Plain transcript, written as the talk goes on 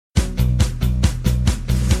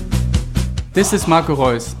This is Marco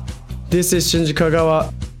Reus. This is Shinji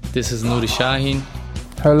Kagawa. This is Nuri Shahin.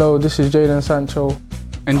 Hello, this is Jadon Sancho.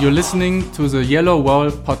 And you're listening to the Yellow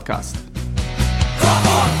Wall podcast.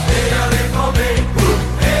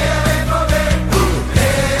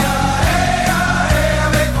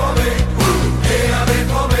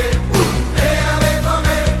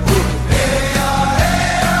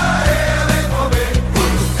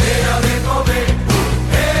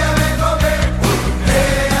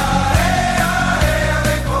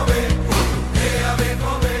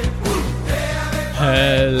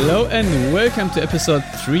 Hello and welcome to episode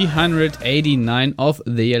 389 of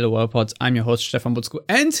the Yellow Wall Pod. I'm your host Stefan Butzko,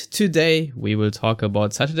 and today we will talk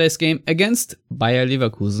about Saturday's game against Bayer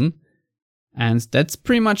Leverkusen. And that's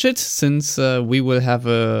pretty much it, since we will have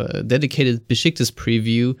a dedicated Besiktas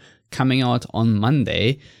preview coming out on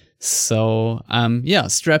Monday. So,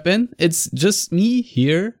 strap in. It's just me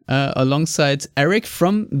here alongside Eric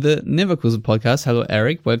from the Leverkusen podcast. Hello,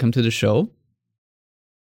 Eric. Welcome to the show.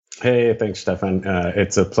 Hey, thanks, Stefan.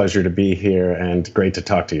 It's a pleasure to be here and great to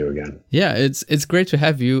talk to you again. Yeah, it's great to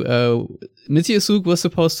have you. Matthias Zug was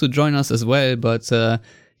supposed to join us as well, but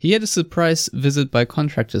he had a surprise visit by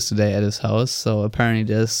contractors today at his house. So apparently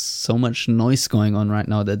there's so much noise going on right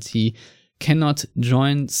now that he cannot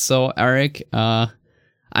join. So Eric, I'm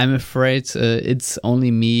afraid it's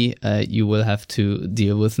only me you will have to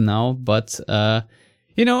deal with now. But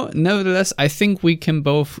nevertheless, I think we can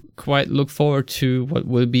both quite look forward to what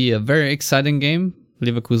will be a very exciting game.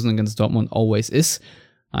 Leverkusen against Dortmund always is.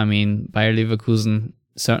 I mean, Bayer Leverkusen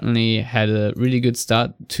certainly had a really good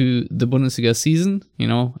start to the Bundesliga season.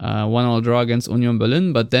 1-1 draw against Union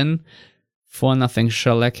Berlin, but then 4-0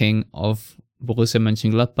 shellacking of Borussia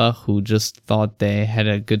Mönchengladbach, who just thought they had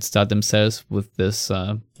a good start themselves with this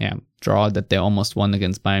draw that they almost won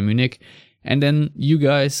against Bayern Munich. And then you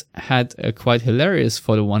guys had a quite hilarious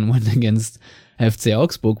 4-1 win against FC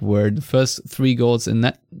Augsburg, where the first 3 goals in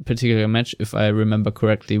that particular match, if I remember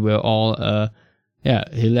correctly, were all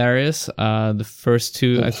hilarious. The first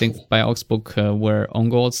 2, I think, by Augsburg were own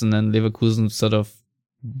goals, and then Leverkusen sort of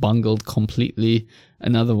bungled completely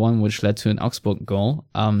another one, which led to an Augsburg goal.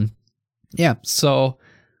 So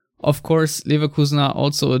of course, Leverkusen are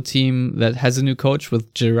also a team that has a new coach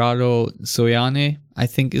with Gerardo Soriano, I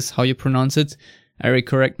think is how you pronounce it. Eric,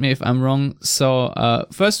 correct me if I'm wrong. So,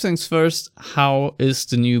 first things first, how is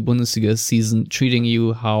the new Bundesliga season treating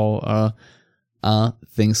you? How are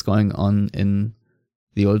things going on in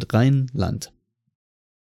the old Rhineland?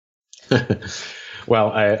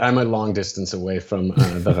 Well, I'm a long distance away from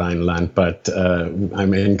the Rhineland, but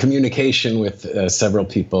I'm in communication with several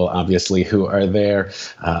people, obviously, who are there,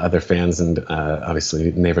 other fans, and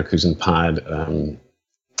obviously Leverkusen Pod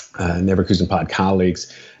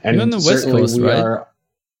colleagues. And you're on the West Coast, right?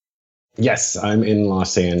 Yes, I'm in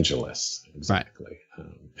Los Angeles. Exactly.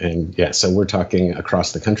 Right. So we're talking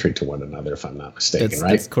across the country to one another, if I'm not mistaken,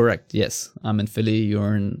 right? That's correct. Yes, I'm in Philly.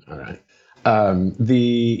 You're in. All right.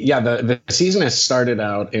 The season has started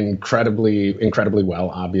out incredibly well,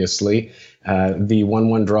 obviously. The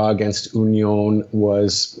 1-1 draw against Union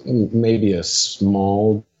was maybe a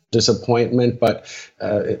small disappointment, but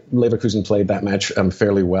Leverkusen played that match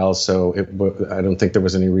fairly well, so I don't think there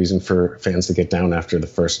was any reason for fans to get down after the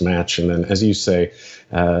first match. And then, as you say,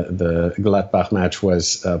 the Gladbach match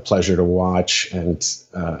was a pleasure to watch, and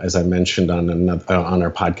as I mentioned on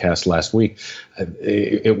our podcast last week,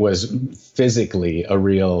 it was physically a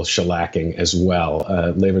real shellacking as well.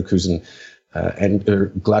 Leverkusen and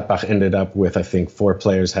Gladbach ended up with, I think, 4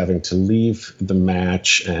 players having to leave the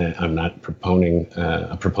match. I'm not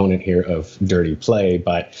a proponent here of dirty play,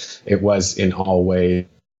 but it was in all ways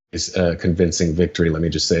a convincing victory. Let me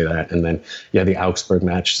just say that. And then, the Augsburg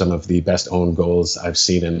match, some of the best own goals I've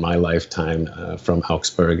seen in my lifetime from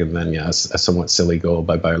Augsburg. And then, a somewhat silly goal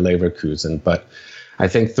by Bayer Leverkusen. But I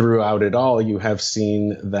think throughout it all, you have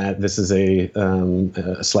seen that this is a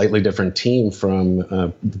slightly different team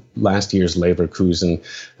from last year's Leverkusen,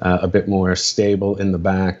 a bit more stable in the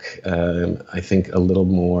back. I think a little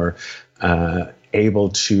more able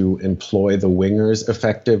to employ the wingers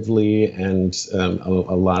effectively. And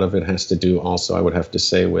a lot of it has to do also, I would have to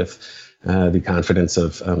say, with the confidence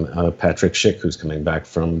of Patrick Schick, who's coming back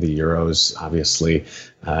from the Euros, obviously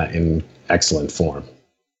in excellent form.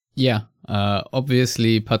 Yeah.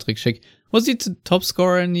 Obviously, Patrick Schick, was he the top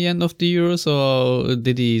scorer in the end of the Euros, or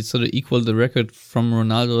did he sort of equal the record from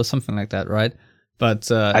Ronaldo or something like that, right? But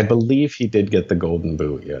I believe he did get the Golden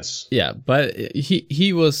Boot, yes. Yeah, but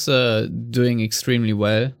he was doing extremely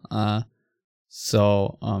well.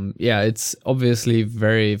 It's obviously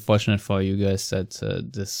very fortunate for you guys that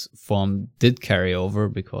this form did carry over,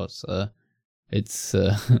 because it's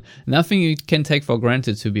nothing you can take for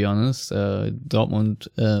granted, to be honest. Dortmund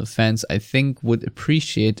fans, I think, would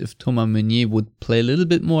appreciate if Thomas Meunier would play a little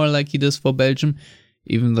bit more like he does for Belgium,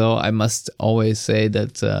 even though I must always say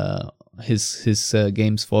that his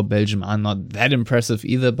games for Belgium are not that impressive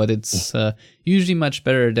either, but it's usually much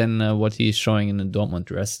better than what he's showing in the Dortmund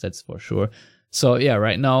dress, that's for sure. So yeah,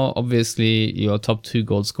 right now, obviously, your top 2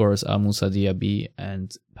 goal scorers are Moussa Diaby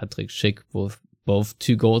and Patrick Schick, both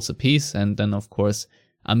 2 goals apiece. And then, of course,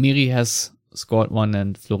 Amiri has scored 1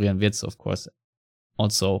 and Florian Wirtz, of course,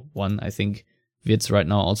 also 1. I think Wirtz right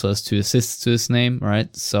now also has 2 assists to his name,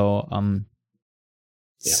 right? So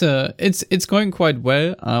it's going quite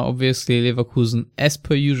well. Obviously, Leverkusen, as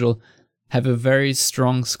per usual, have a very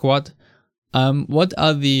strong squad. What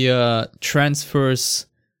are the transfers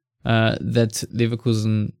that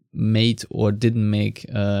Leverkusen made or didn't make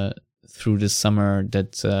through this summer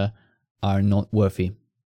that are noteworthy?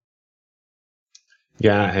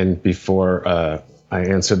 Yeah, and before I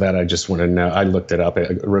answer that, I just want to know, I looked it up.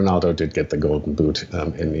 Ronaldo did get the golden boot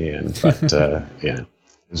in the end, but yeah, it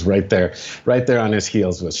was right there on his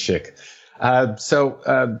heels was Schick. So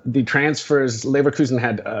the transfers, Leverkusen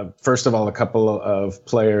had, first of all, a couple of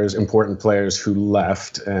important players who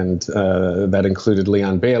left, and that included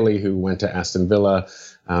Leon Bailey, who went to Aston Villa,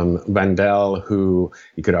 Vandel, who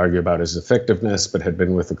you could argue about his effectiveness, but had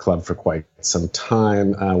been with the club for quite some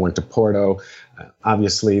time, went to Porto.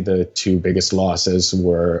 Obviously, the 2 biggest losses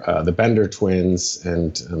were the Bender twins,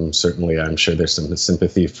 and certainly I'm sure there's some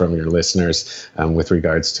sympathy from your listeners with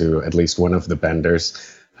regards to at least one of the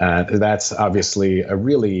Benders. That's obviously a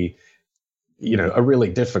really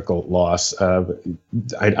difficult loss.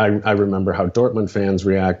 I remember how Dortmund fans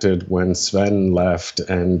reacted when Sven left,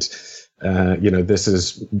 and this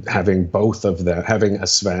is having both of them, having a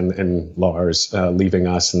Sven and Lars leaving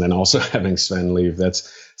us, and then also having Sven leave.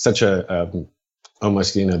 That's such a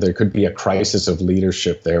almost, there could be a crisis of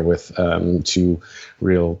leadership there with 2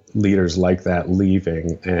 real leaders like that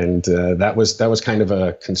leaving. And that was kind of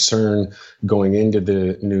a concern going into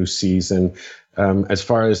the new season. As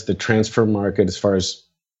far as the transfer market, as far as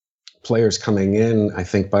players coming in, I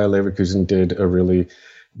think Bayer Leverkusen did a really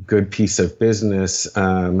good piece of business.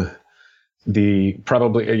 The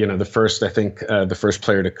first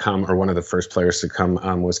player to come, or one of the first players to come,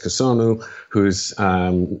 was Kasonu, who's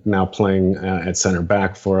now playing at center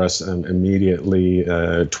back for us immediately,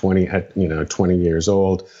 20 years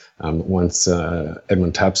old. Once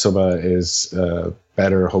Edmund Tapsoba is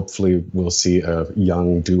better, hopefully we'll see a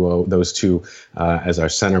young duo, those 2 as our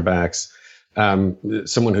center backs.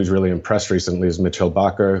 Someone who's really impressed recently is Mitchell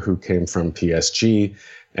Bakker, who came from PSG.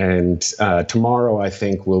 And tomorrow, I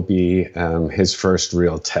think, will be his first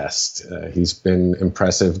real test. He's been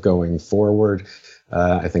impressive going forward.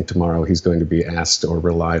 I think tomorrow he's going to be asked or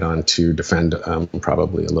relied on to defend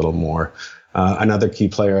probably a little more. Another key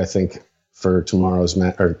player, I think, for tomorrow's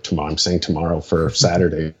match, for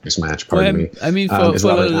Saturday's match, pardon me. I mean, for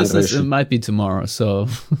the listeners, it might be tomorrow, so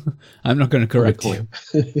I'm not going to correct you.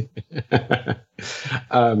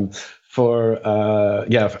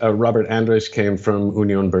 Robert Andrich came from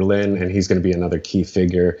Union Berlin, and he's going to be another key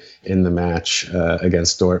figure in the match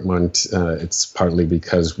against Dortmund. It's partly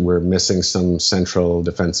because we're missing some central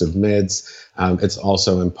defensive mids. It's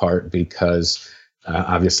also in part because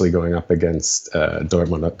obviously going up against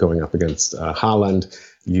Dortmund, going up against Haaland,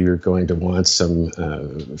 you're going to want some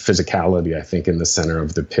physicality, I think, in the center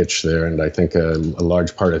of the pitch there. And I think a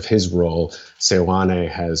large part of his role, Seoane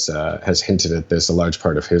has hinted at this, a large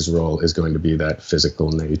part of his role is going to be that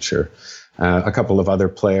physical nature. A couple of other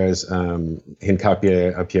players, Piero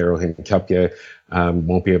Hincapie,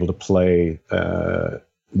 won't be able to play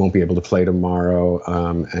tomorrow.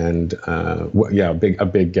 A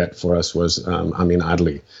big get for us was Amin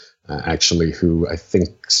Adli. Actually, who I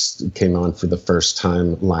think came on for the first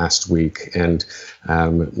time last week, and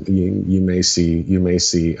you may see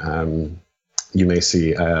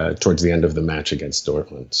towards the end of the match against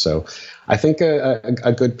Dortmund. So I think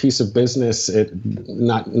a good piece of business.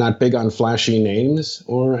 Not big on flashy names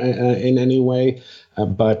or in any way,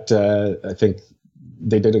 but I think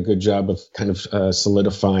they did a good job of kind of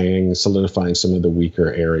solidifying some of the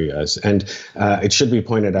weaker areas. And it should be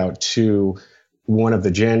pointed out too, one of the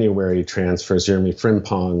January transfers, Jeremy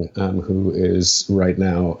Frimpong, who is right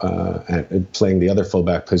now playing the other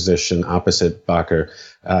fullback position opposite Bakker,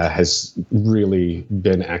 has really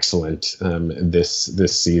been excellent this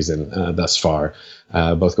season thus far,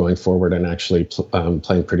 both going forward and actually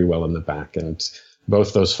playing pretty well in the back. And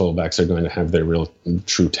both those fullbacks are going to have their real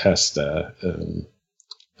true test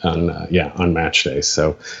on match day.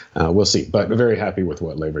 So we'll see. But very happy with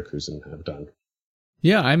what Leverkusen have done.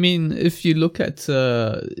 Yeah, I mean, if you look at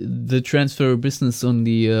the transfer business on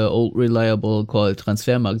the old reliable called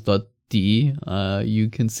transfermarkt.de, you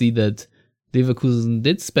can see that Leverkusen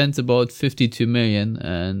did spend about 52 million,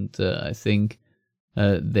 and I think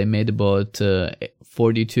they made about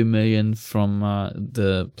 42 million from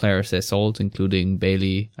the players they sold, including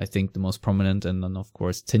Bailey, I think the most prominent, and then of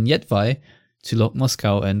course Ten Jedwai to Lok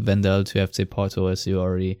Moscow and Wendell to FC Porto, as you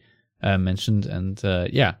already mentioned. And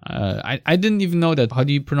I didn't even know that. How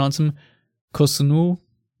do you pronounce him? Kosunu?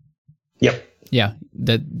 Yep. Yeah,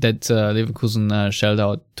 that Leverkusen shelled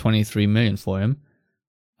out 23 million for him.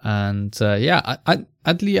 And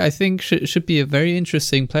Adli, I think, should be a very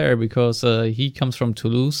interesting player because he comes from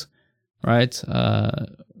Toulouse, right?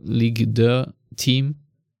 Ligue 2 team.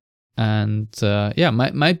 And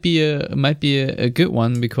might be a good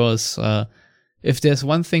one because if there's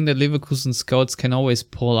one thing that Leverkusen scouts can always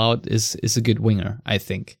pull out is a good winger, I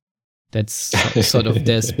think. That's sort of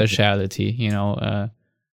their speciality, you know.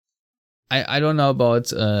 I don't know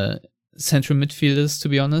about central midfielders, to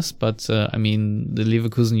be honest, but I mean, the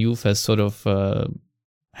Leverkusen youth has sort of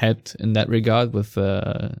helped in that regard with,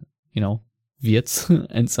 Wirtz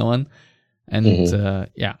and so on. And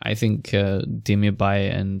I think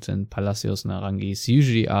Demirbay and Palacios and Arangis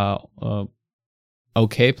usually are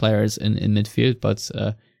okay players in midfield, but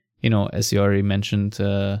as you already mentioned,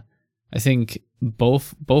 I think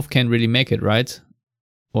both can really make it, right?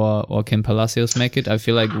 Or can Palacios make it? I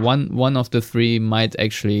feel like one of the three might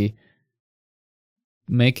actually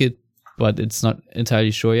make it, but it's not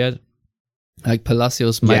entirely sure yet. Like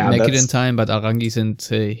Palacios might make it in time, but Arangis and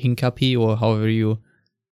Hincapi, or however you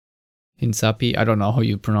Hincapi, I don't know how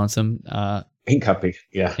you pronounce them. Hincapi,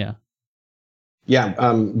 yeah.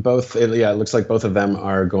 Both. It looks like both of them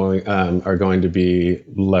are going to be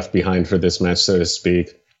left behind for this match, so to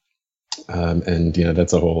speak. And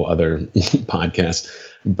that's a whole other podcast.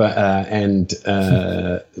 But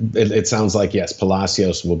it sounds like yes,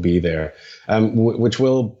 Palacios will be there, which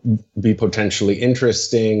will be potentially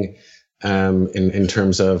interesting in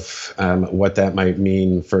terms of what that might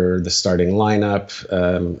mean for the starting lineup.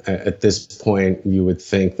 At this point, you would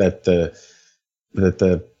think that the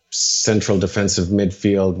central defensive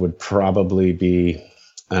midfield would probably be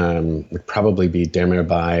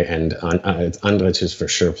Demirbay, and Andrich is for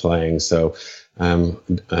sure playing. So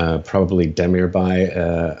probably Demirbay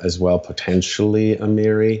as well, potentially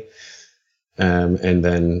Amiri, and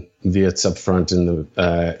then Wirtz up front or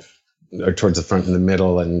towards the front in the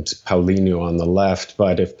middle, and Paulinho on the left.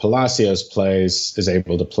 But if Palacios is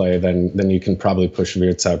able to play, then you can probably push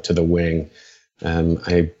Wirtz out to the wing. I'm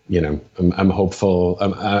hopeful.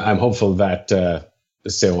 I'm hopeful that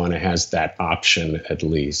Seoane has that option at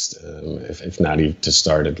least, if not even to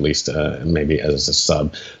start, at least maybe as a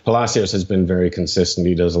sub. Palacios has been very consistent.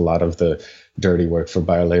 He does a lot of the dirty work for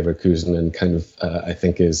Bayer Leverkusen, and kind of I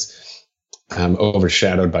think is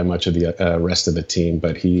overshadowed by much of the rest of the team.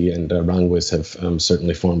 But he and Ranguis have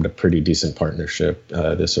certainly formed a pretty decent partnership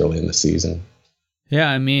this early in the season. Yeah,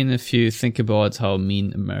 I mean, if you think about how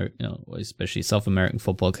mean especially South American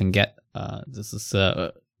football can get, this is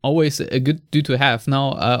always a good dude to have.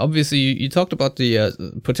 Now, obviously, you talked about the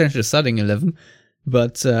potential starting 11,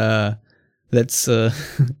 but let's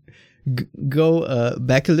go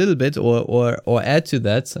back a little bit or add to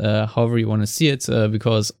that, however you want to see it,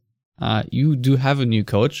 because you do have a new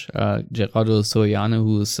coach, Gerardo Soriano,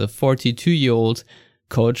 who is a 42-year-old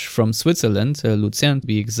coach from Switzerland, Luzern to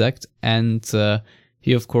be exact, and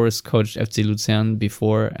he, of course, coached FC Luzern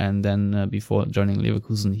before, and then before joining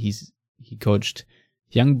Leverkusen, he coached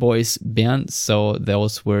Young Boys Bern, so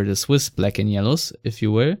those were the Swiss black and yellows, if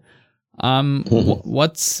you will.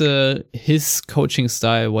 What's his coaching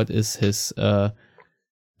style? What is his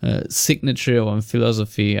signature or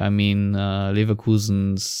philosophy? I mean,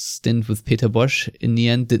 Leverkusen's stint with Peter Bosch in the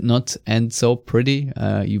end did not end so pretty.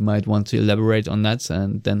 You might want to elaborate on that.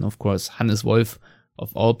 And then, of course, Hannes Wolf,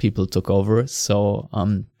 of all people, took over. So,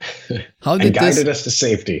 how did guided us to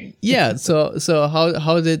safety? Yeah. So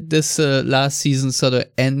how did this last season sort of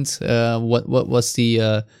end? What was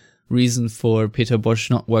the reason for Peter Bosch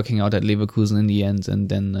not working out at Leverkusen in the end? And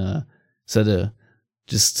then sort of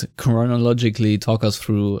just chronologically talk us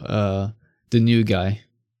through the new guy.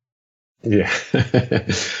 Yeah.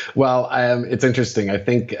 Well, it's interesting. I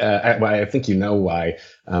think I think you know why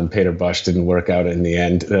Peter Bosch didn't work out in the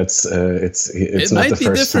end. That's it might be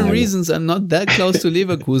different reasons. I'm not that close to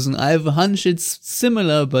Leverkusen. I have a hunch it's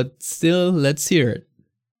similar, but still, let's hear it.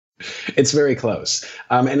 It's very close.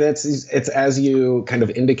 And it's as you kind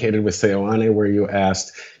of indicated with Seoane, where you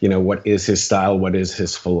asked, what is his style? What is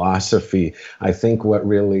his philosophy? I think what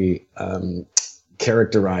really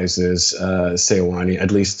characterizes Seoane,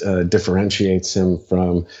 at least differentiates him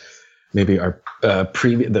from maybe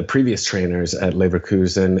the previous trainers at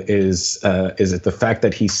Leverkusen, is it the fact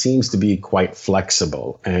that he seems to be quite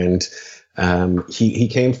flexible. And he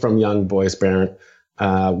came from Young Boys Bern,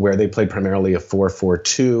 where they played primarily a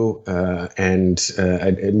 4-4-2, and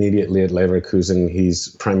immediately at Leverkusen, he's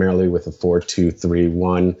primarily with a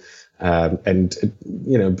 4-2-3-1. And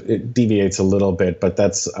it deviates a little bit, but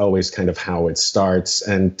that's always kind of how it starts.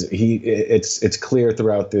 And it's clear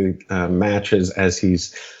throughout the matches as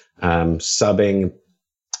he's subbing,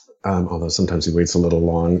 although sometimes he waits a little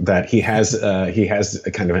long, that he has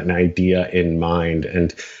a kind of an idea in mind.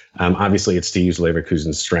 And obviously, it's to use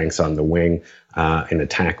Leverkusen's strengths on the wing and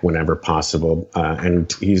attack whenever possible.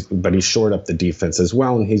 And he's shored up the defense as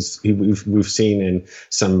well. And we've seen in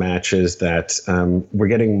some matches that we're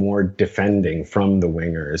getting more defending from the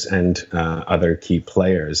wingers and other key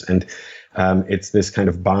players. And it's this kind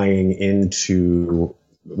of buying into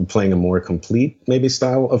playing a more complete maybe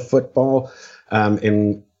style of football.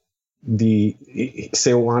 In the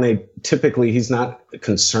Seoane, typically he's not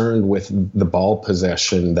concerned with the ball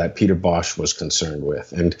possession that Peter Bosz was concerned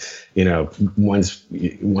with. And, once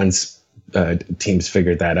teams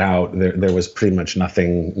figured that out, there was pretty much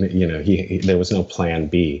nothing, there was no plan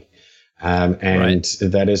B. And right.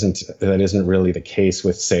 that isn't really the case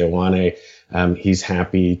with Seoane. He's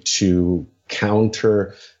happy to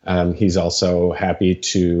counter. He's also happy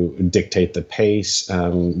to dictate the pace,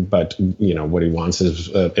 but what he wants is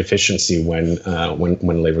efficiency when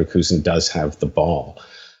Leverkusen does have the ball.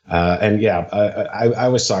 I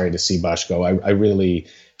was sorry to see Bosz go. I really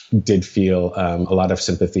did feel a lot of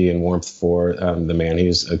sympathy and warmth for the man.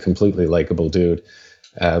 He's a completely likable dude.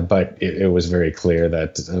 But it was very clear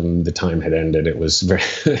that the time had ended. It was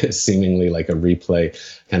very seemingly like a replay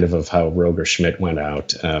kind of how Roger Schmidt went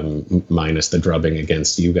out, minus the drubbing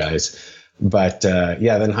against you guys. But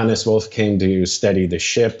then Hannes Wolf came to steady the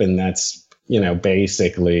ship, and that's,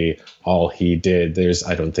 basically all he did. There's,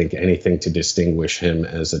 I don't think, anything to distinguish him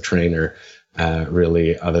as a trainer,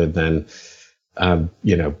 really, other than, I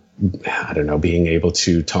don't know, being able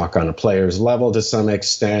to talk on a player's level to some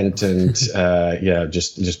extent, and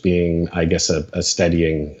just being, I guess, a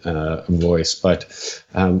steadying voice. But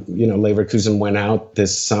Leverkusen went out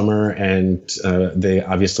this summer, and they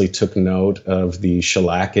obviously took note of the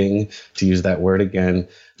shellacking, to use that word again,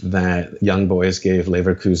 that Young Boys gave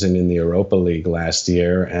Leverkusen in the Europa League last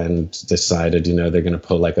year, and decided, they're going to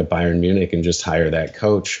pull like a Bayern Munich and just hire that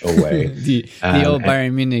coach away. the old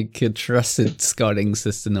Bayern Munich trusted scouting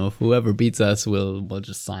system of whoever beats us will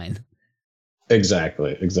just sign.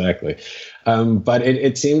 Exactly. But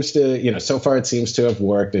it seems to, so far it seems to have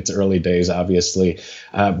worked. It's early days, obviously.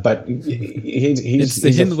 But it's the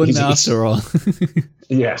Hinrunde after all.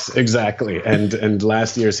 Yes, exactly. And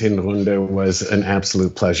last year's Hinrunde was an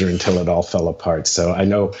absolute pleasure until it all fell apart. So I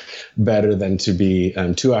know better than to be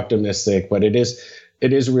too optimistic, but it is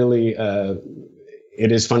really, it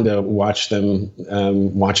is fun to watch them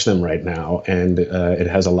right now, and it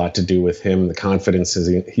has a lot to do with him, the confidence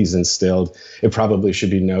he's instilled. It probably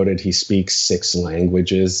should be noted he speaks 6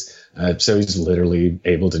 languages, so he's literally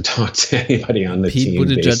able to talk to anybody on the team.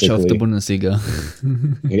 Pete Buttigieg of the Bundesliga.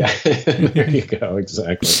 Yeah, there you go,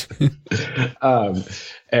 exactly.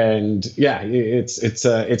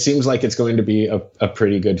 It seems like it's going to be a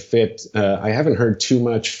pretty good fit. I haven't heard too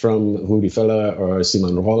much from Rudi Völler or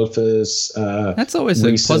Simon Rolfes. That's always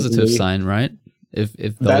recently. A positive sign, right? If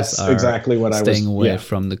those that's are exactly what staying away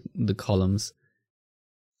from the columns.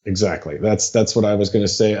 Exactly. That's what I was going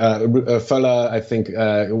to say. Völler, I think,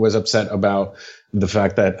 was upset about the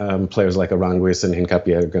fact that players like Aranguiz and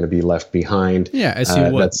Hincapie are going to be left behind. Yeah, as you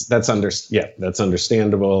would. That's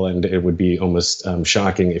understandable, and it would be almost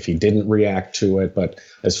shocking if he didn't react to it. But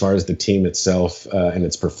as far as the team itself and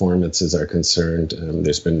its performances are concerned,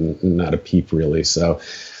 there's been not a peep really. So,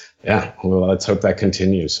 yeah, well, let's hope that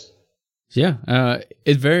continues. Yeah,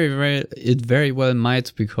 it very well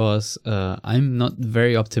might, because I'm not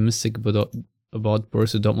very optimistic about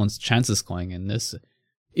Borussia Dortmund's chances going in this,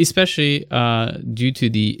 especially due to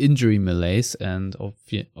the injury malaise and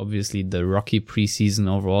obviously the rocky preseason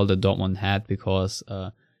overall that Dortmund had, because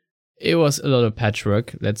it was a lot of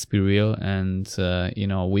patchwork, let's be real. And,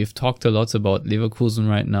 we've talked a lot about Leverkusen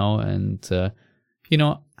right now, and,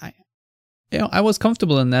 I was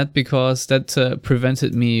comfortable in that, because that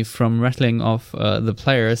prevented me from rattling off the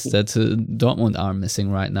players that Dortmund are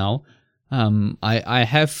missing right now. I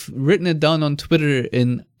have written it down on Twitter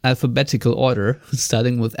in alphabetical order,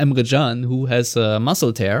 starting with Emre Can, who has a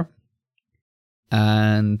muscle tear.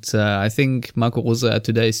 And I think Marco Rose at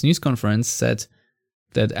today's news conference said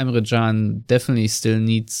that Emre Can definitely still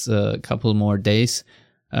needs a couple more days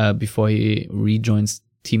before he rejoins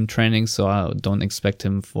team training, so I don't expect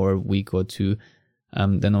him for a week or two.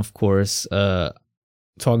 Then, of course,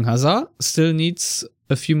 Thorgan Hazard still needs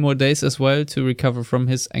a few more days as well to recover from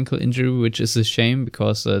his ankle injury, which is a shame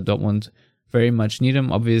because Dortmund very much need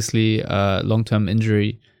him. Obviously, long-term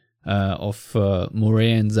injury of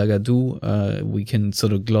Moret and Zagadou we can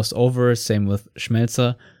sort of gloss over, same with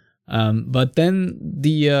Schmelzer. But then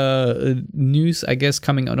the news, I guess,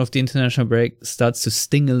 coming out of the international break starts to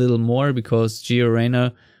sting a little more because Gio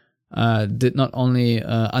Reyna did not only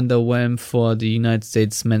underwhelm for the United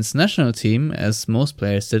States men's national team, as most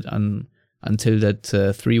players did until that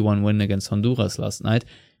 3-1 win against Honduras last night,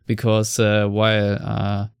 because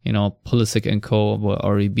while Pulisic and co were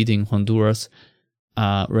already beating Honduras,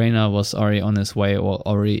 Reyna was already on his way or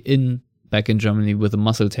already back in Germany with a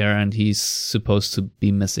muscle tear, and he's supposed to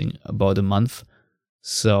be missing about a month.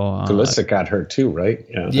 So Pulisic got hurt too, right?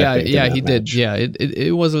 Yeah, he did. Yeah,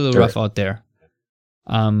 it was a little rough out there.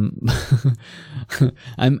 I'm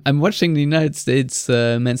watching the United States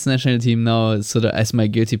men's national team now sort of as my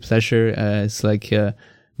guilty pleasure. It's like the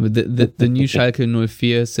new Schalke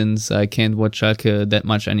 04, since I can't watch Schalke that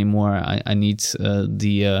much anymore. I need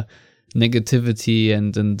the negativity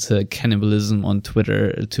and cannibalism on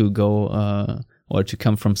Twitter to go or to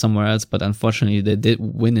come from somewhere else, but unfortunately they did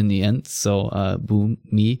win in the end, so boo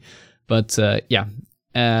me. But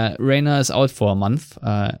Reyna is out for a month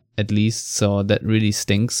at least, so that really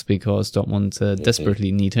stinks because Dortmund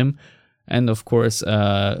desperately need him. And of course,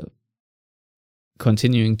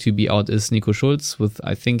 continuing to be out is Nico Schulz with,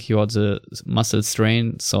 I think he had a muscle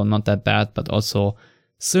strain, so not that bad, but also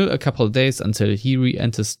still a couple of days until he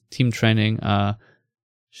re-enters team training.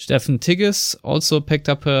 Steffen Tigges also picked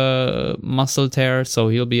up a muscle tear, so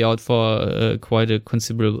he'll be out for quite a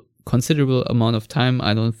considerable amount of time.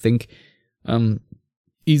 I don't think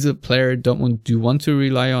he's a player Dortmund do want to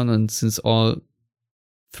rely on, and since all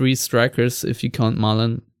three strikers, if you count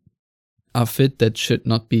Malen, are fit, that should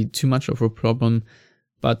not be too much of a problem.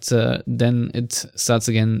 But then it starts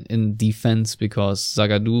again in defense because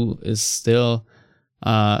Zagadou is still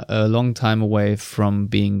a long time away from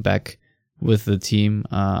being back with the team.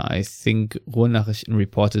 I think Ruhrnachrichten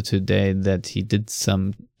reported today that he did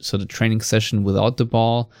some sort of training session without the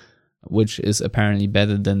ball, which is apparently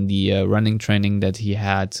better than the running training that he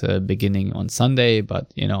had beginning on Sunday.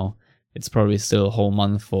 But, it's probably still a whole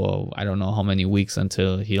month or I don't know how many weeks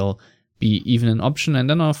until he'll be even an option. And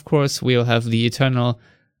then, of course, we'll have the eternal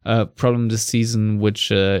problem this season,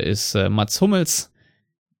 which is Mats Hummels,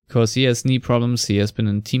 because he has knee problems. He has been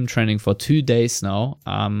in team training for 2 days now,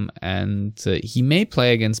 and he may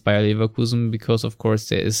play against Bayer Leverkusen because, of course,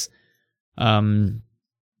 there is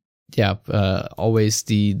always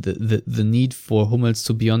the need for Hummels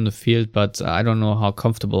to be on the field, but I don't know how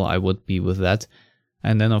comfortable I would be with that.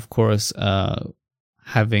 And then, of course,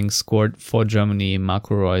 having scored for Germany,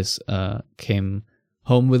 Marco Reus came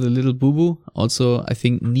home with a little boo-boo, also I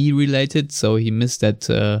think knee-related, so he missed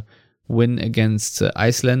that win against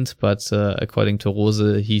Iceland, but according to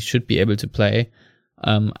Rose, he should be able to play.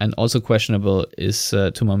 And also questionable is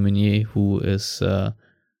Thomas Meunier, who is, I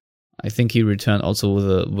think he returned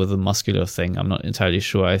also with a muscular thing. I'm not entirely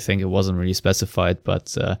sure. I think it wasn't really specified,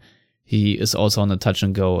 but he is also on the touch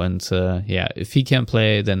and go. And if he can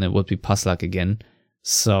play, then it would be Paslak again.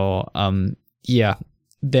 So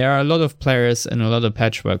there are a lot of players and a lot of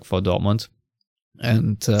patchwork for Dortmund.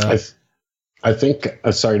 And I think,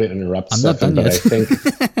 sorry to interrupt, I'm Stefan, not done but yet.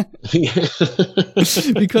 I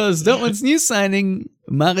think because Dortmund's new signing,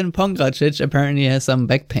 Marin Pongracic, apparently has some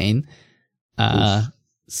back pain.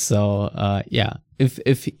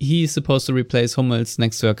 If he's supposed to replace Hummels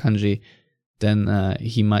next to Akanji, then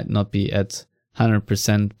he might not be at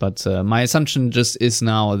 100%. But my assumption just is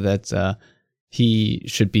now that he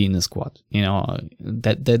should be in the squad.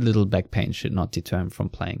 That little back pain should not deter him from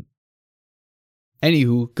playing.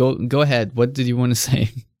 Anywho, go ahead. What did you want to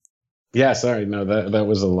say? Yeah, sorry. No, that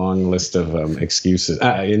was a long list of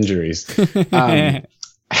injuries.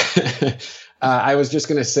 I was just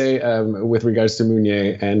going to say, with regards to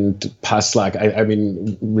Meunier and Paslak, I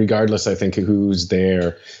mean, regardless, I think who's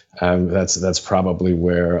there, that's probably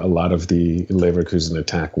where a lot of the Leverkusen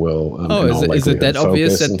attack will. Is it that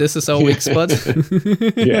obvious that this is our weak spot?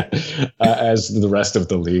 Yeah, as the rest of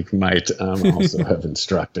the league might also have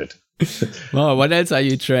instructed. Well, what else are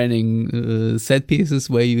you training? Set pieces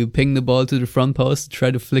where you ping the ball to the front post, try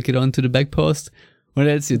to flick it onto the back post? What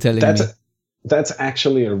else are you telling me? That's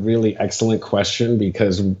actually a really excellent question,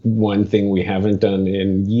 because one thing we haven't done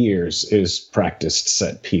in years is practiced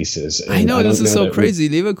set pieces. And I know, this is so crazy.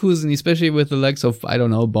 Leverkusen, especially with the likes of, I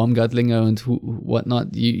don't know, Baumgartlinger and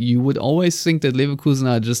whatnot, you would always think that Leverkusen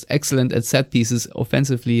are just excellent at set pieces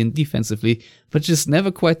offensively and defensively, but just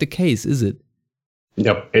never quite the case, is it?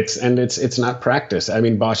 Nope, it's not practice. I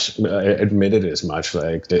mean, Bosch admitted as much.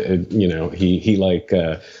 Like, he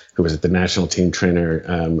who was it, the national team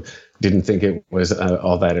trainer, didn't think it was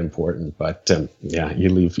all that important. But you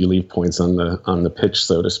leave points on the pitch,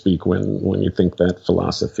 so to speak, when you think that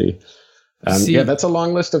philosophy. That's a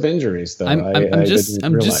long list of injuries, though. I'm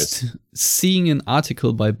just seeing an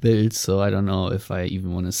article by Bild, so I don't know if I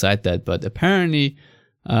even want to cite that, but apparently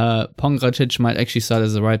Pongracic might actually start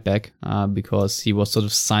as a right back because he was sort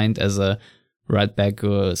of signed as a right back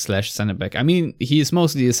 / center back. I mean, he is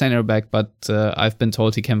mostly a center back, but I've been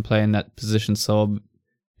told he can play in that position, so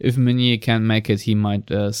if Meunier can make it, he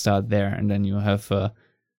might start there, and then you have a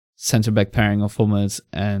center back pairing of Hummels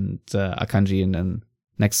and Akanji, and then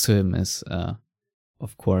next to him is,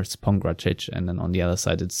 of course, Pongracic, and then on the other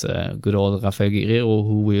side it's good old Rafael Guerreiro,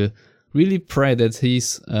 who will really pray that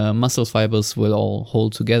his muscle fibers will all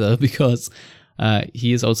hold together, because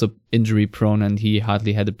he is also injury prone and he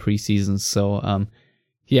hardly had a preseason. So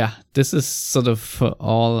this is sort of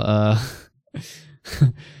all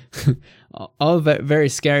all very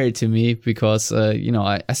scary to me, because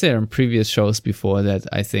I said on previous shows before that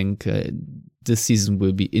I think this season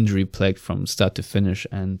will be injury plagued from start to finish,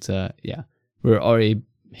 and we're already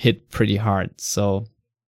hit pretty hard. So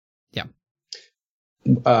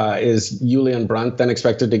is Julian Brandt then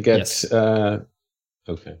expected to get? Yes.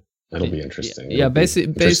 Okay, that'll be interesting. Yeah,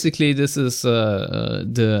 basically this is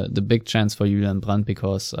the big chance for Julian Brandt,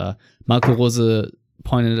 because Marco Rose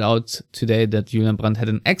pointed out today that Julian Brandt had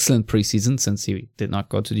an excellent preseason since he did not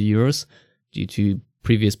go to the Euros due to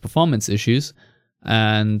previous performance issues,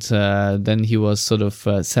 and then he was sort of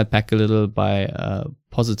set back a little by a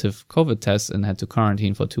positive COVID test and had to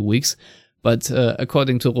quarantine for 2 weeks. But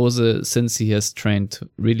according to Rose, since he has trained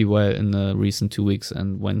really well in the recent 2 weeks,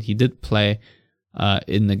 and when he did play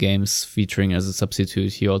in the games featuring as a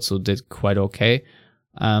substitute, he also did quite okay.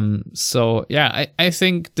 I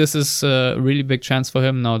think this is a really big chance for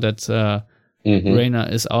him now that Reina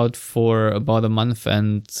is out for about a month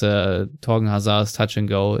and Thorgan Hazard's touch and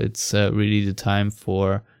go. It's really the time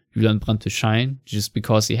for Julian Brandt to shine, just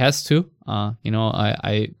because he has to.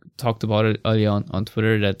 I talked about it earlier on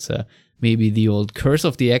Twitter that maybe the old curse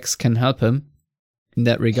of the X can help him in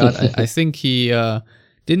that regard. I think he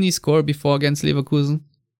didn't he score before against Leverkusen?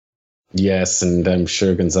 Yes, and I'm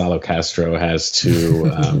sure Gonzalo Castro has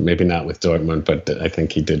too. Maybe not with Dortmund, but I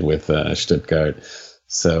think he did with Stuttgart.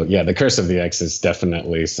 So yeah, the curse of the X is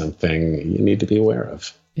definitely something you need to be aware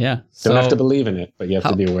of. Yeah, don't have to believe in it, but you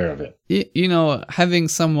have to be aware of it. Having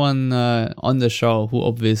someone on the show who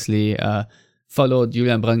obviously followed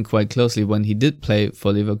Julian Brandt quite closely when he did play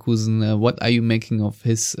for Leverkusen. What are you making of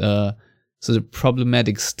his sort of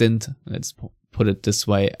problematic stint, let's put it this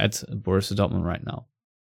way, at Borussia Dortmund right now?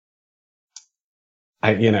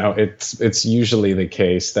 It's usually the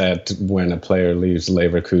case that when a player leaves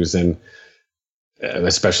Leverkusen,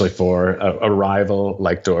 especially for a rival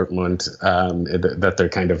like Dortmund, that they're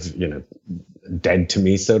kind of, dead to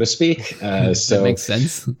me, so to speak. That makes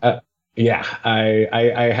sense. Yeah,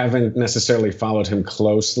 I haven't necessarily followed him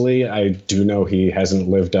closely. I do know he hasn't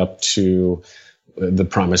lived up to the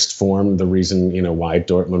promised form, the reason, why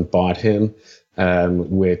Dortmund bought him,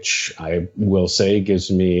 which I will say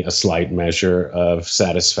gives me a slight measure of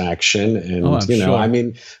satisfaction. And, sure. I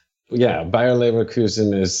mean, yeah, Bayer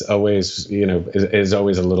Leverkusen is always, is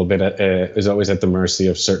always a little bit, is always at the mercy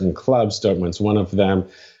of certain clubs. Dortmund's one of them.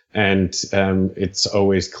 And it's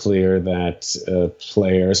always clear that a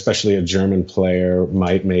player, especially a German player,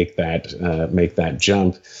 might make that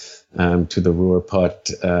jump to the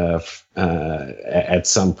Ruhrpott at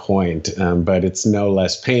some point. But it's no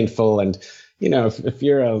less painful. And if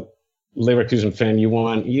you're a Leverkusen fan, you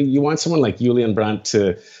want someone like Julian Brandt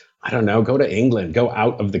to, I don't know, go to England, go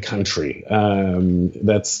out of the country.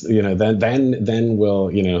 That's, then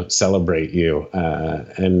we'll, celebrate you.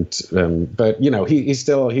 But he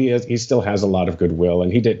still has a lot of goodwill,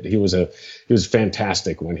 and he was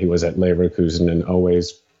fantastic when he was at Leverkusen, and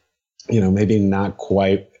always, maybe not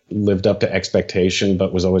quite lived up to expectation,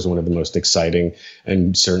 but was always one of the most exciting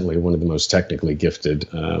and certainly one of the most technically gifted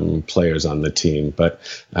players on the team. But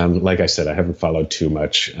like I said, I haven't followed too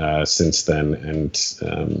much since then. And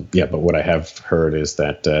but what I have heard is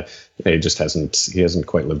that he hasn't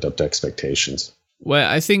quite lived up to expectations. Well,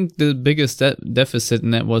 I think the biggest deficit,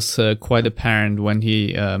 and that was quite apparent when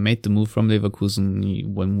he made the move from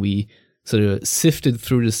Leverkusen, when we sort of sifted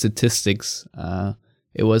through the statistics.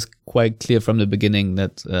 It was quite clear from the beginning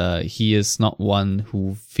that he is not one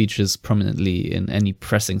who features prominently in any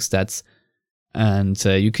pressing stats. And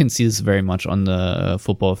you can see this very much on the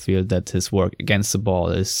football field, that his work against the ball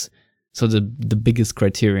is sort of the biggest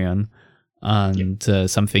criterion, and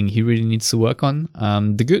something he really needs to work on.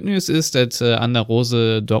 The good news is that under Rose,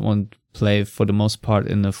 Dortmund play for the most part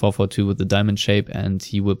in the 4-4-2 with the diamond shape, and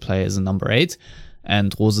he will play as a number 8.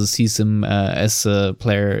 And Rose sees him as a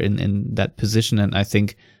player in that position, and I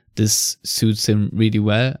think this suits him really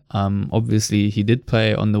well. Obviously, he did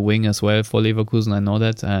play on the wing as well for Leverkusen. I know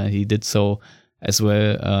that he did so as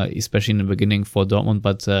well, especially in the beginning for Dortmund,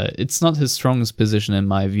 but it's not his strongest position in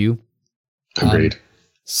my view. Agreed.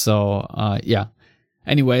 Yeah.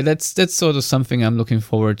 Anyway, that's sort of something I'm looking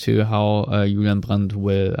forward to, how Julian Brandt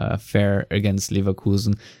will fare against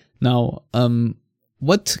Leverkusen. Now,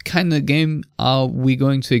 what kind of game are we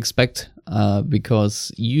going to expect?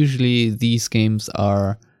 Because usually these games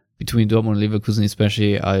are, between Dortmund and Leverkusen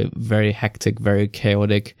especially, are very hectic, very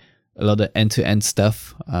chaotic, a lot of end-to-end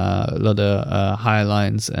stuff, a lot of high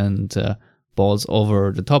lines and balls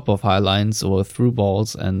over the top of high lines or through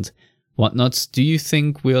balls and whatnot. Do you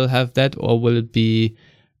think we'll have that, or will it be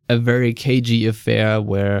a very cagey affair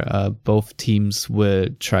where both teams will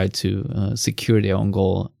try to secure their own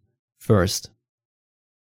goal first?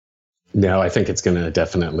 No, I think it's going to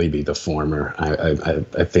definitely be the former.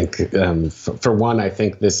 I think, for one, I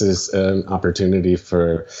think this is an opportunity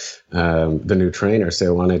for the new trainer. So I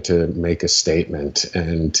wanted to make a statement,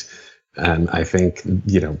 and I think,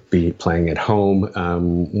 be playing at home,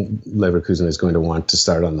 Leverkusen is going to want to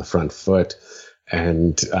start on the front foot.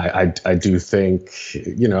 And I do think,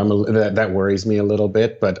 that worries me a little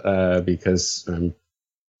bit, but because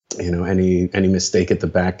any mistake at the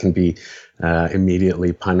back can be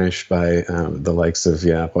immediately punished by the likes of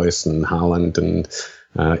Reus and Haaland and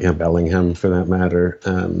Bellingham, for that matter.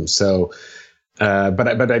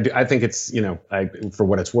 But I think it's, for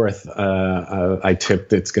what it's worth, I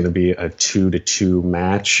tipped it's going to be a 2-2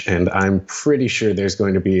 match, and I'm pretty sure there's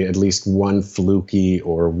going to be at least one fluky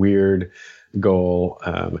or weird goal.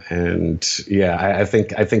 I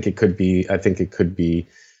think it could be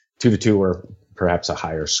 2-2 or perhaps a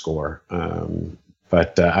higher score.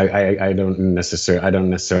 But I don't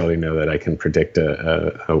necessarily know that I can predict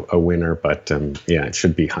a winner, but it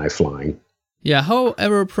should be high flying. Yeah, how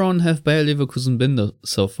error-prone have Bayer Leverkusen been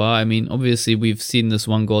so far? I mean, obviously we've seen this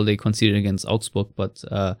one goal they conceded against Augsburg, but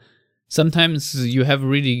sometimes you have a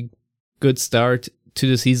really good start to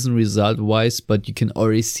the season result-wise, but you can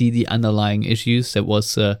already see the underlying issues. That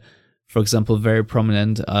was, for example, very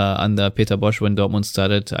prominent under Peter Bosch when Dortmund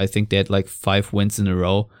started. I think they had like 5 wins in a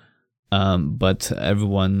row. But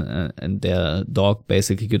everyone and their dog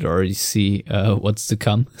basically could already see what's to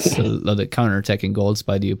come. So a lot of counter-attacking goals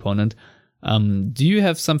by the opponent. Do you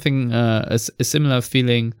have something, a similar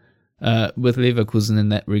feeling with Leverkusen in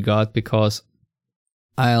that regard? Because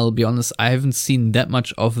I'll be honest, I haven't seen that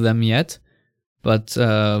much of them yet. But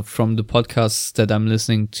from the podcasts that I'm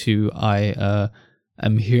listening to,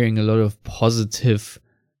 I'm hearing a lot of positive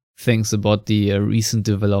things about the recent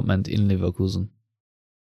development in Leverkusen.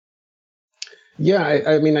 Yeah,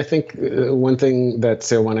 I think one thing that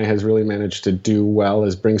Seoane has really managed to do well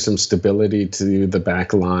is bring some stability to the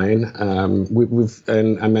back line. And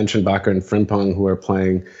I mentioned Bakker and Frimpong, who are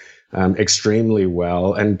playing extremely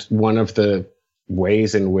well. And one of the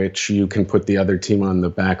ways in which you can put the other team on the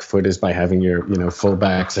back foot is by having your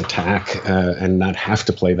fullbacks attack and not have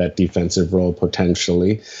to play that defensive role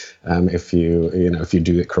potentially if you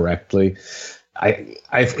do it correctly. I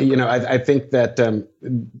think that.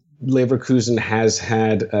 Leverkusen has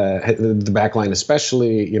had the back line,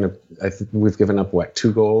 especially, we've given up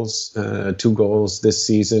 2 goals this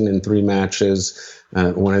season in 3 matches.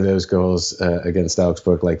 One of those goals against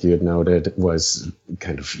Augsburg, like you had noted, was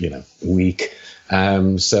kind of, weak.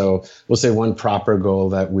 So we'll say one proper goal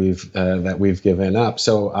that we've given up.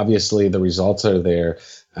 So obviously the results are there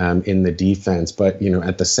in the defense, but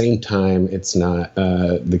at the same time, it's not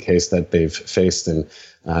the case that they've faced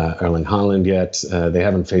Erling Haaland yet. They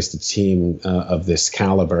haven't faced a team of this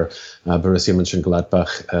caliber. Borussia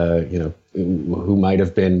Mönchengladbach, who might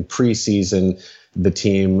have been preseason the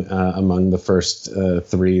team among the first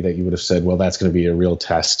 3 that you would have said, well, that's going to be a real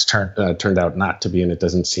test. Turned out not to be, and it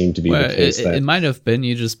doesn't seem to be the case. It might have been.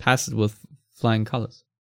 You just passed it with flying colors.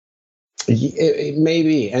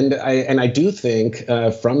 Maybe, and I do think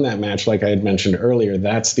from that match, like I had mentioned earlier,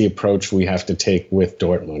 that's the approach we have to take with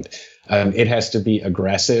Dortmund. It has to be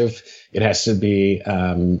aggressive. It has to be,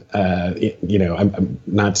 I'm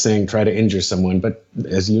not saying try to injure someone, but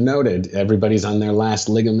as you noted, everybody's on their last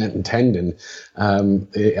ligament and tendon.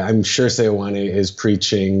 I'm sure Seoane is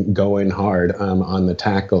preaching going hard on the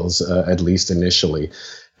tackles, at least initially.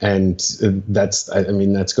 And that's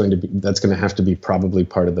going to have to be probably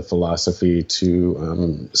part of the philosophy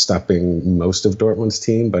to stopping most of Dortmund's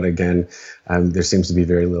team. But again, there seems to be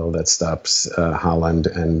very little that stops Haaland,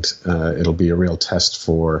 and it'll be a real test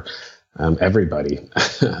for everybody,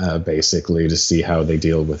 basically, to see how they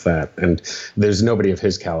deal with that. And there's nobody of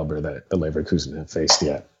his caliber that the Leverkusen have faced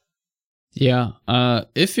yet. Yeah,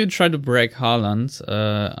 if you try to break Haaland,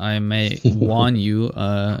 I may warn you,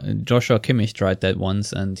 Joshua Kimmich tried that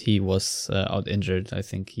once and he was out injured. I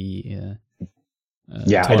think he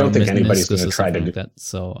I don't think anybody's going to try to do that.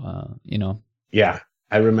 So, Yeah,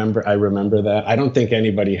 I remember that. I don't think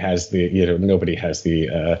anybody has nobody has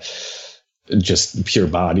the just pure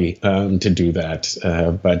body to do that.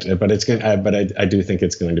 But it's going. But I do think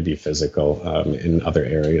it's going to be physical in other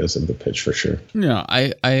areas of the pitch for sure. Yeah,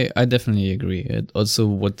 I definitely agree. It also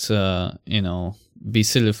would be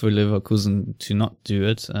silly for Leverkusen to not do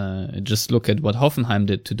it. Just look at what Hoffenheim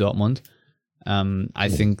did to Dortmund. I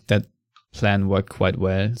think that plan worked quite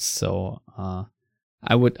well. So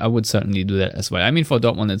I would certainly do that as well. I mean, for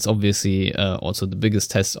Dortmund, it's obviously also the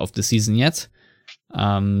biggest test of the season yet.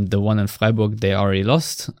 The one in Freiburg, they already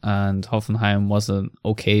lost, and Hoffenheim was an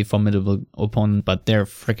okay, formidable opponent, but they're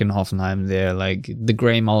freaking Hoffenheim. They're like the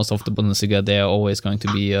gray mouse of the Bundesliga. They're always going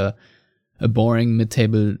to be a boring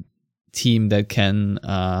mid-table team that can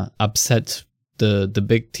upset the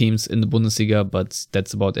big teams in the Bundesliga, but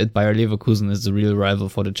that's about it. Bayer Leverkusen is the real rival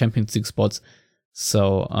for the Champions League spots.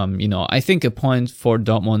 So, I think a point for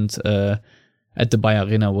Dortmund at the Bayer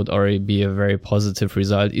Arena would already be a very positive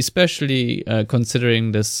result, especially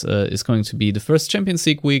considering this is going to be the first Champions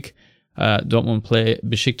League week. Dortmund play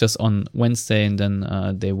Besiktas on Wednesday, and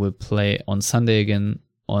then they will play on Sunday again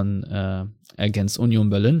against Union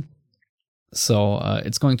Berlin. So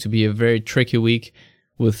it's going to be a very tricky week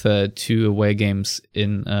with 2 away games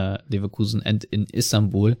in Leverkusen and in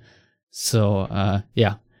Istanbul. So,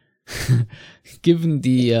 given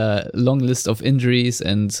the long list of injuries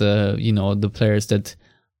and the players that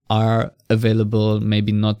are available,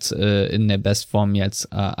 maybe not in their best form yet,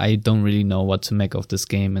 I don't really know what to make of this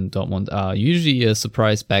game. And Dortmund are usually a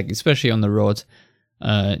surprise back, especially on the road.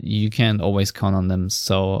 You can't always count on them.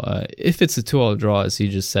 So if it's a 2-2 draw, as you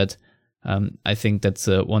just said, I think that's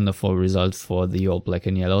a wonderful result for the All Black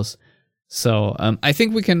and Yellows. So I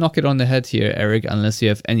think we can knock it on the head here, Eric, unless you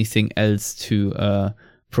have anything else to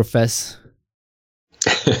profess.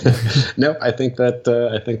 No, I think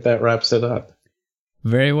that wraps it up.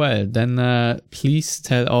 Very well. Then please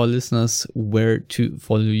tell our listeners where to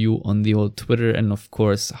follow you on the old Twitter, and of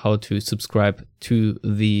course how to subscribe to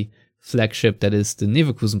the flagship that is the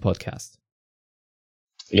Leverkusen podcast.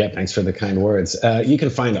 Yeah, thanks for the kind words. You can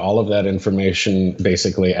find all of that information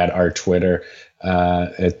basically at our Twitter.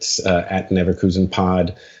 It's at Leverkusen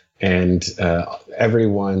Pod. And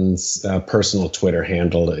everyone's personal Twitter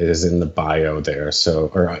handle is in the bio there,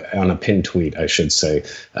 or on a pinned tweet, I should say.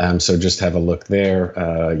 So just have a look there.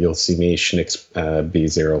 You'll see me, Schnicks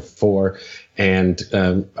B04. And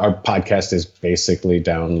our podcast is basically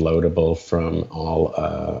downloadable from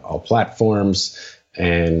all platforms.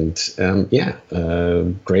 And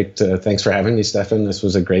great. Thanks for having me, Stefan. This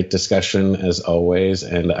was a great discussion as always.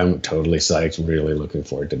 And I'm totally psyched. Really looking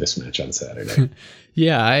forward to this match on Saturday.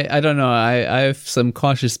 Yeah, I don't know. I have some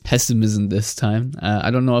cautious pessimism this time. I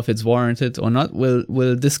don't know if it's warranted or not.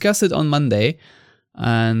 We'll discuss it on Monday.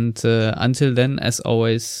 And until then, as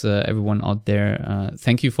always, everyone out there,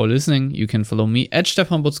 thank you for listening. You can follow me at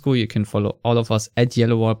Stefan Butzko. You can follow all of us at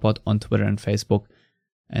Yellow Wall Pod on Twitter and Facebook.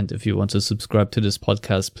 And if you want to subscribe to this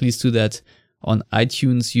podcast, please do that on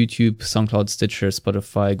iTunes, YouTube, SoundCloud, Stitcher,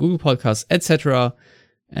 Spotify, Google Podcasts, etc.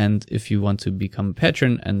 And if you want to become a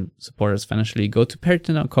patron and support us financially, go to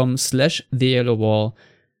patreon.com/theyellowwall,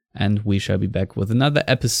 and we shall be back with another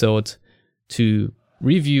episode to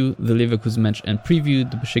review the Leverkusen match and preview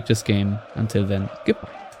the Besiktas game. Until then,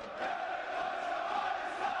 goodbye.